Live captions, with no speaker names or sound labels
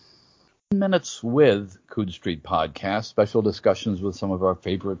Minutes with Coode Street podcast, special discussions with some of our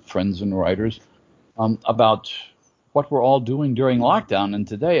favorite friends and writers about what we're all doing during lockdown. And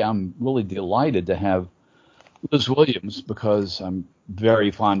today I'm really delighted to have Liz Williams because I'm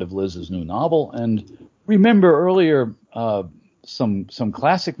very fond of Liz's new novel. And remember earlier some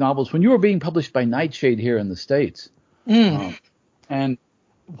classic novels when you were being published by Nightshade here in the States. And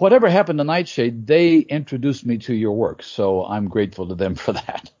whatever happened to Nightshade, they introduced me to your work, so I'm grateful to them for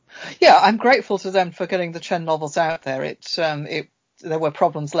that. Yeah, I'm grateful to them for getting the Chen novels out there. There were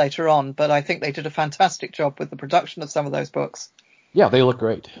problems later on, but I think they did a fantastic job with the production of some of those books. Yeah, they look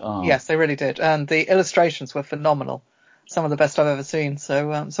great. Yes, they really did, and the illustrations were phenomenal. Some of the best I've ever seen. So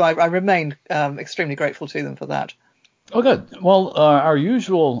I remain extremely grateful to them for that. Oh, good. Well, our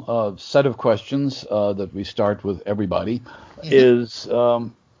usual set of questions that we start with everybody is,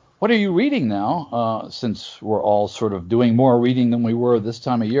 what are you reading now? Since we're all sort of doing more reading than we were this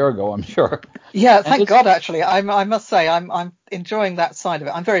time a year ago, I'm sure. Yeah, thank God. Actually, I must say I'm enjoying that side of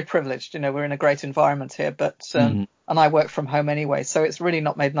it. I'm very privileged. We're in a great environment here, but and I work from home anyway, so it's really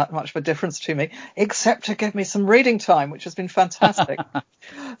not made that much of a difference to me, except to give me some reading time, which has been fantastic.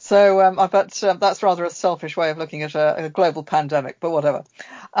 So that's rather a selfish way of looking at a global pandemic, but whatever.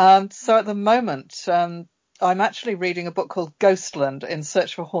 So at the moment, I'm actually reading a book called Ghostland: In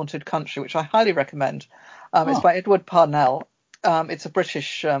Search for a Haunted Country, which I highly recommend. It's by Edward Parnell. It's a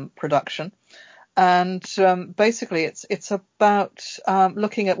British production. And basically it's about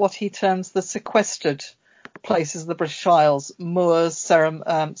looking at what he terms the sequestered places of the British Isles: moors,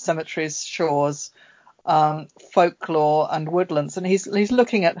 cemeteries, shores, folklore and woodlands. And he's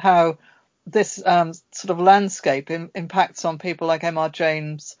looking at how this sort of landscape impacts on people like M.R.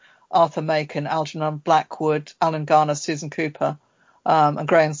 James, Arthur Macon, Algernon Blackwood, Alan Garner, Susan Cooper, and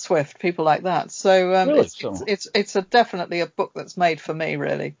Graham Swift, people like that. So, really? It's definitely a book that's made for me,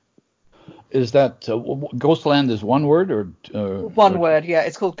 really. Is that Ghostland is one word or one word? Yeah,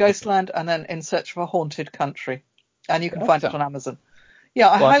 it's called Ghostland, and then In Search for a Haunted Country, and you can find it on Amazon. Yeah,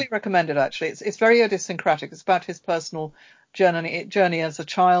 I highly recommend it. Actually, it's very idiosyncratic. It's about his personal journey as a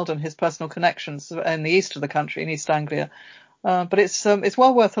child and his personal connections in the east of the country, in East Anglia. But it's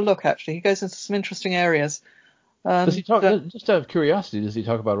well worth a look. Actually, he goes into some interesting areas. Does he talk? Just out of curiosity, does he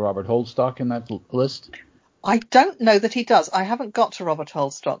talk about Robert Holdstock in that list? I don't know that he does. I haven't got to Robert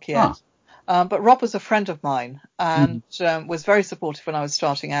Holdstock yet. But Rob was a friend of mine and was very supportive when I was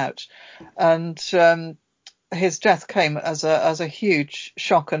starting out. And his death came as a huge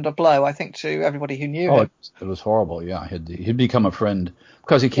shock and a blow, I think, to everybody who knew him. It was horrible. Yeah, he'd become a friend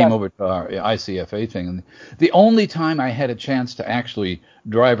because he came over to our ICFA thing. And the only time I had a chance to actually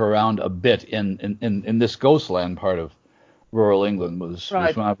drive around a bit in this Ghostland part of rural England was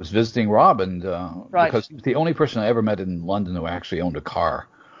when I was visiting Rob, and because he was the only person I ever met in London who actually owned a car.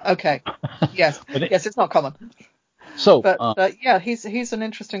 Okay. Yes. Yes, it's not common. So, yeah, he's an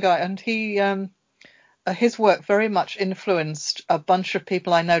interesting guy, and his work very much influenced a bunch of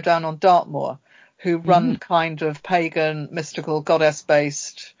people I know down on Dartmoor who run kind of pagan, mystical,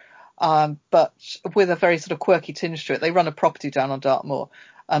 goddess-based, but with a very sort of quirky tinge to it. They run a property down on Dartmoor,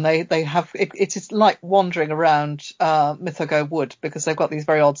 and they have it is like wandering around Mythogo Wood, because they've got these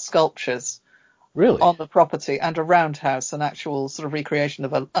very odd sculptures. Really? On the property, and a roundhouse, an actual sort of recreation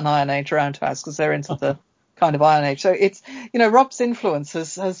of an Iron Age roundhouse, because they're into the kind of Iron Age. So it's, Rob's influence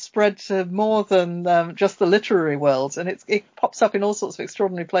has spread to more than just the literary world, and it pops up in all sorts of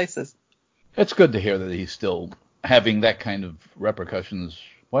extraordinary places. It's good to hear that he's still having that kind of repercussions.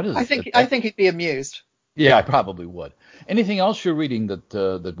 What is it? I think he'd be amused. Yeah, I probably would. Anything else you're reading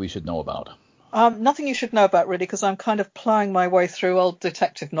that we should know about? Nothing you should know about, really, because I'm kind of ploughing my way through old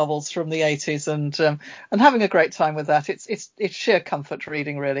detective novels from the 80s and having a great time with that. It's sheer comfort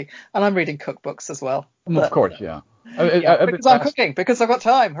reading, really. And I'm reading cookbooks as well. Of course, yeah. Because I'm cooking, because I've got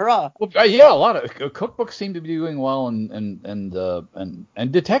time. Hurrah! Well, yeah, a lot of cookbooks seem to be doing well,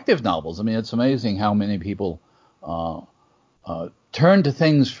 and detective novels. I mean, it's amazing how many people turn to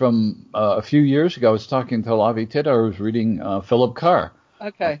things from a few years ago. I was talking to Lavi Titta, who was reading Philip Carr.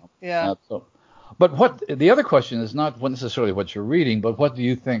 Okay, yeah. But the other question is not necessarily what you're reading, but what do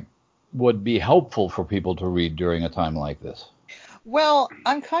you think would be helpful for people to read during a time like this? Well,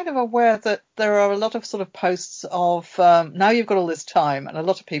 I'm kind of aware that there are a lot of sort of posts of now you've got all this time, and a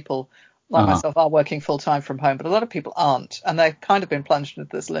lot of people like myself, are working full time from home, but a lot of people aren't, and they've kind of been plunged into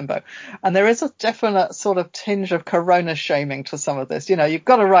this limbo. And there is a definite sort of tinge of corona shaming to some of this. You know, you've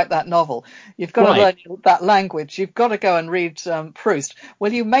got to write that novel, you've got to learn that language, you've got to go and read Proust.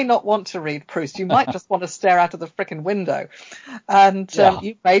 Well, you may not want to read Proust. You might just want to stare out of the frickin' window, and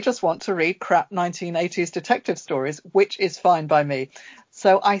you may just want to read crap 1980s detective stories, which is fine by me.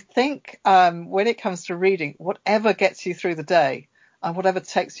 So I think when it comes to reading, whatever gets you through the day and whatever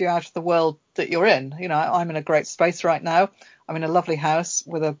takes you out of the world that you're in, you know, I'm in a great space right now. I'm in a lovely house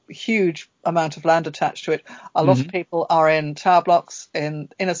with a huge amount of land attached to it. A lot of people are in tower blocks in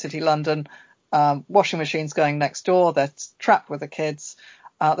inner city London, washing machines going next door. They're trapped with the kids.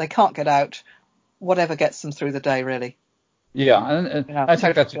 They can't get out. Whatever gets them through the day, really. Yeah, and you know, I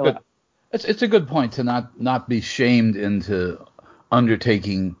think that's good. It's a good point to not be shamed into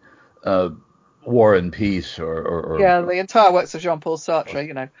undertaking War and Peace or the entire works of Jean-Paul Sartre,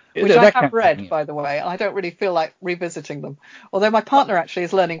 you know, which I have read, by the way, and I don't really feel like revisiting them. Although my partner actually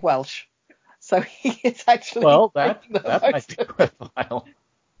is learning Welsh, so he is actually that might be worthwhile.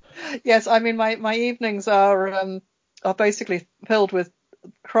 Yes, I mean my evenings are basically filled with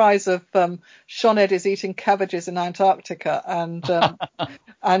cries of Sioned is eating cabbages in Antarctica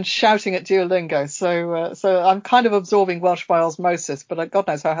and shouting at Duolingo. So I'm kind of absorbing Welsh by osmosis, but God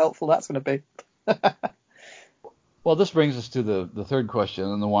knows how helpful that's going to be. Well, this brings us to the third question,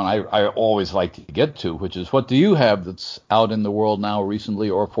 and the one I always like to get to, which is, what do you have that's out in the world now recently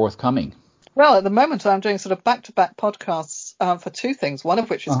or forthcoming? Well, at the moment, I'm doing sort of back-to-back podcasts for two things, one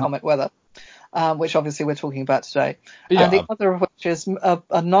of which is Comet Weather, which obviously we're talking about today, and the other of which is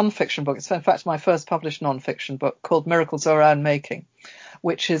a non-fiction book. It's in fact my first published non-fiction book called Miracles of Our Own Making,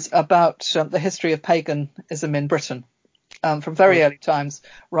 which is about the history of paganism in Britain. From very early times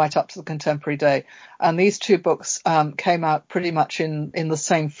right up to the contemporary day. And these two books came out pretty much in the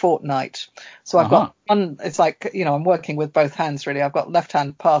same fortnight. So I've got one, it's like, you know, I'm working with both hands, really. I've got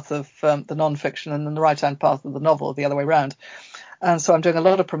left-hand path of the non-fiction and then the right-hand path of the novel, the other way around. And so I'm doing a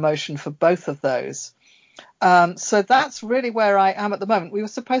lot of promotion for both of those. So that's really where I am at the moment. We were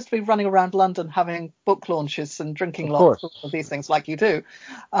supposed to be running around London having book launches and drinking lots of these things like you do.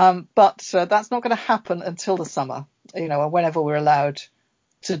 But that's not going to happen until the summer, you know, or whenever we're allowed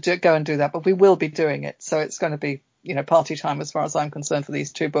to go and do that. But we will be doing it. So it's going to be, you know, party time as far as I'm concerned for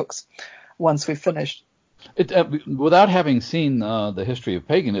these two books once we've finished. Without having seen the history of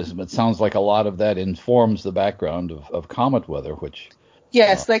paganism, it sounds like a lot of that informs the background of Comet Weather, which...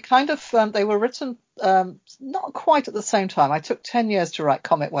 Yes, they kind of they were written not quite at the same time. I took 10 years to write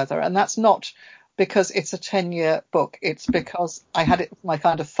Comet Weather, and that's not because it's a 10-year book. It's because I had it my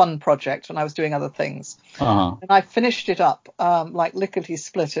kind of fun project and I was doing other things. And I finished it up like lickety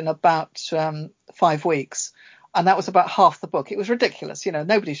split in about 5 weeks, and that was about half the book. It was ridiculous. You know,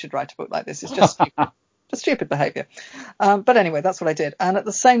 nobody should write a book like this. It's just stupid. Stupid behavior. But anyway, that's what I did. And at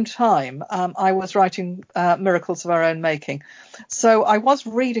the same time, I was writing Miracles of Our Own Making. So I was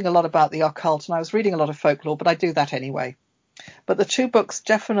reading a lot about the occult and I was reading a lot of folklore, but I do that anyway. But the two books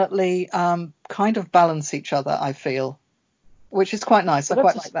definitely kind of balance each other, I feel, which is quite nice. I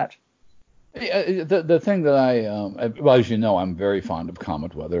quite like that. The thing that well, as you know, I'm very fond of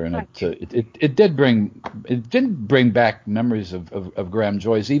Comet Weather, and it did bring back memories of Graham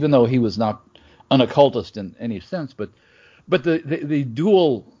Joyce, even though he was not an occultist in any sense, but the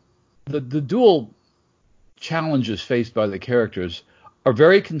dual challenges faced by the characters are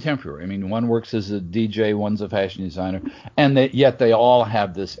very contemporary. I mean, one works as a DJ, one's a fashion designer, and yet they all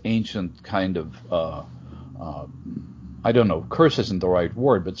have this ancient kind of I don't know, curse isn't the right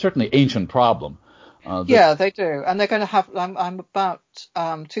word, but certainly ancient problem. Yeah, they do. And they're going to have, I'm about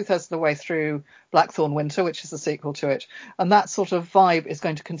 2/3 of the way through Blackthorn Winter, which is the sequel to it. And that sort of vibe is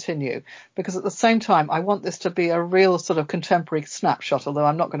going to continue because at the same time, I want this to be a real sort of contemporary snapshot, although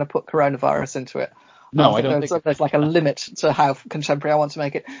I'm not going to put coronavirus into it. No, I don't think there's like a limit to how contemporary I want to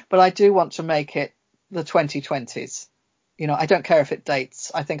make it. But I do want to make it the 2020s. You know, I don't care if it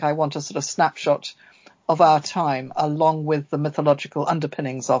dates. I think I want a sort of snapshot of our time along with the mythological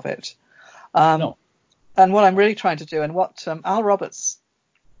underpinnings of it. And what I'm really trying to do, and what Al Robertson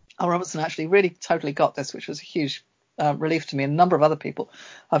actually really totally got this, which was a huge relief to me, and a number of other people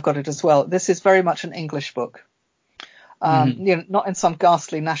have got it as well. This is very much an English book, you know, not in some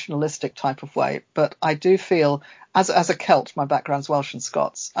ghastly nationalistic type of way, but I do feel, as a Celt, my background's Welsh and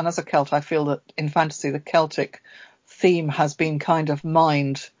Scots, and as a Celt, I feel that in fantasy the Celtic theme has been kind of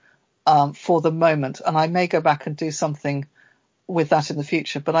mined for the moment, and I may go back and do something with that in the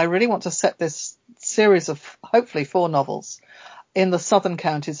future, but I really want to set this series of hopefully 4 novels in the southern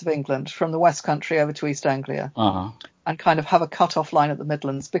counties of England, from the West Country over to East Anglia, and kind of have a cut-off line at the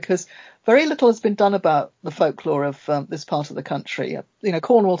Midlands, because very little has been done about the folklore of this part of the country.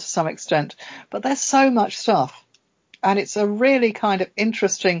 Cornwall to some extent, but there's so much stuff, and it's a really kind of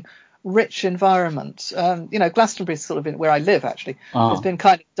interesting, rich environment. Glastonbury's sort of where I live, actually. It's been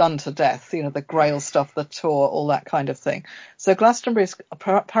kind of done to death, the Grail stuff, the tour, all that kind of thing. So Glastonbury's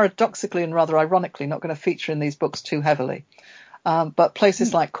paradoxically and rather ironically not going to feature in these books too heavily. But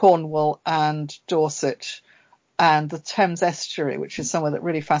places like Cornwall and Dorset and the Thames Estuary, which is somewhere that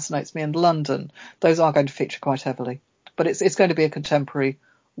really fascinates me, and London, those are going to feature quite heavily. But it's going to be a contemporary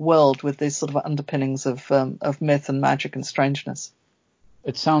world with these sort of underpinnings of myth and magic and strangeness.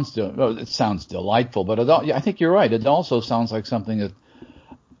 It sounds delightful, but I think you're right. It also sounds like something that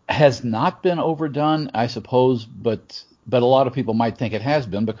has not been overdone, I suppose, but a lot of people might think it has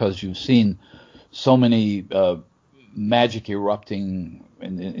been, because you've seen so many magic erupting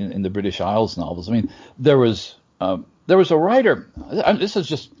in the British Isles novels. I mean, there was a writer. This is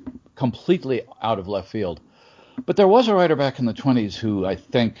just completely out of left field. But there was a writer back in the 1920s who I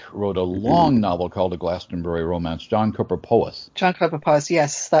think wrote a long novel called A Glastonbury Romance, John Cooper Powys. John Cooper Powys,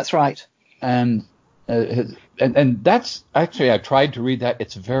 yes, that's right. And that's actually, I tried to read that.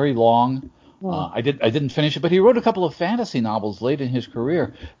 It's very long. I didn't finish it, but he wrote a couple of fantasy novels late in his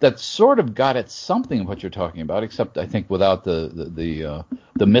career that sort of got at something of what you're talking about, except I think without the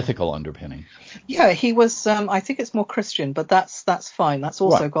mythical underpinning. Yeah, he was. I think it's more Christian, but that's fine. That's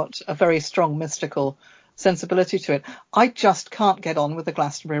also got a very strong mystical sensibility to it. I just can't get on with the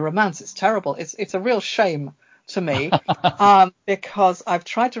Glastonbury Romance. It's terrible. It's a real shame to me, because I've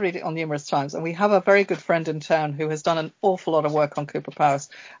tried to read it on numerous times, and we have a very good friend in town who has done an awful lot of work on Cooper Powys,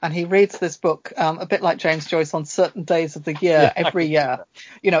 and he reads this book a bit like James Joyce on certain days of the year, every year.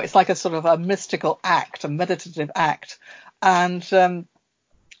 It's like a sort of a mystical act, a meditative act, and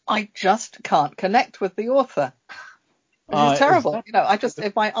I just can't connect with the author. It's terrible.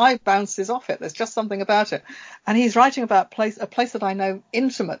 If my eye bounces off it, there's just something about it. And he's writing about a place that I know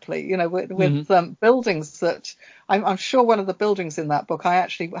intimately, with buildings that I'm sure one of the buildings in that book I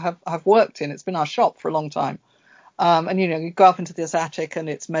actually have worked in. It's been our shop for a long time. And you go up into this attic and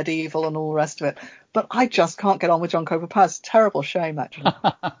it's medieval and all the rest of it. But I just can't get on with John Cooper Powys. Terrible shame, actually.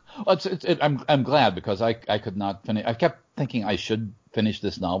 Well, I'm glad, because I could not finish. I kept thinking I should finish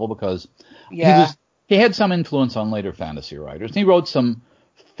this novel because he had some influence on later fantasy writers. He wrote some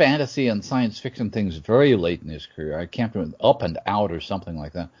fantasy and science fiction things very late in his career. I can't remember, Up and Out or something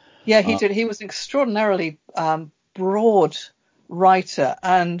like that. Yeah, he did. He was an extraordinarily broad writer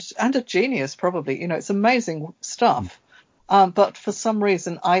and a genius, probably. It's amazing stuff. But for some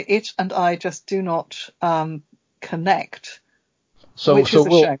reason, I just do not connect. Which is a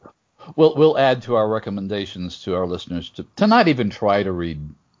shame. We'll add to our recommendations to our listeners to not even try to read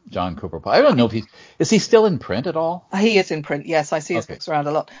John Cooper Powys. I don't know if is he still in print at all? He is in print, yes. I see his books around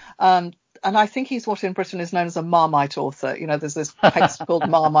a lot. And I think he's what in Britain is known as a Marmite author. There's this text called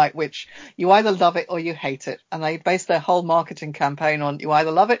Marmite, which you either love it or you hate it. And they base their whole marketing campaign on you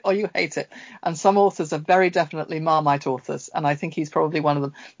either love it or you hate it. And some authors are very definitely Marmite authors. And I think he's probably one of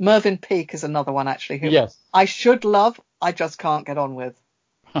them. Mervyn Peake is another one, actually, who I should love, I just can't get on with.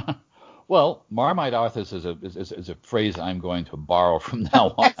 Well, Marmite authors is a phrase I'm going to borrow from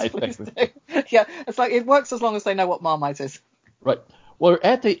now on. Yes, I think. Yeah, it's like it works as long as they know what Marmite is. Right. Well, we're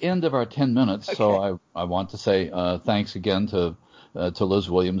at the end of our 10 minutes, so I want to say thanks again to Liz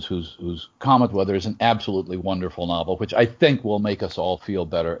Williams, whose Comet Weather is an absolutely wonderful novel, which I think will make us all feel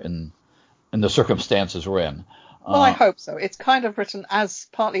better in the circumstances we're in. Well, I hope so. It's kind of written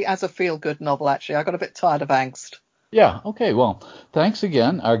partly as a feel-good novel, actually. I got a bit tired of angst. Yeah. Okay. Well, thanks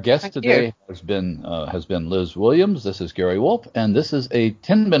again. Our guest today has been Liz Williams. This is Gary Wolf, and this is a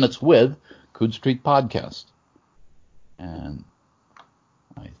 10 Minutes with Coode Street podcast. And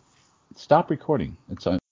I stop recording. It's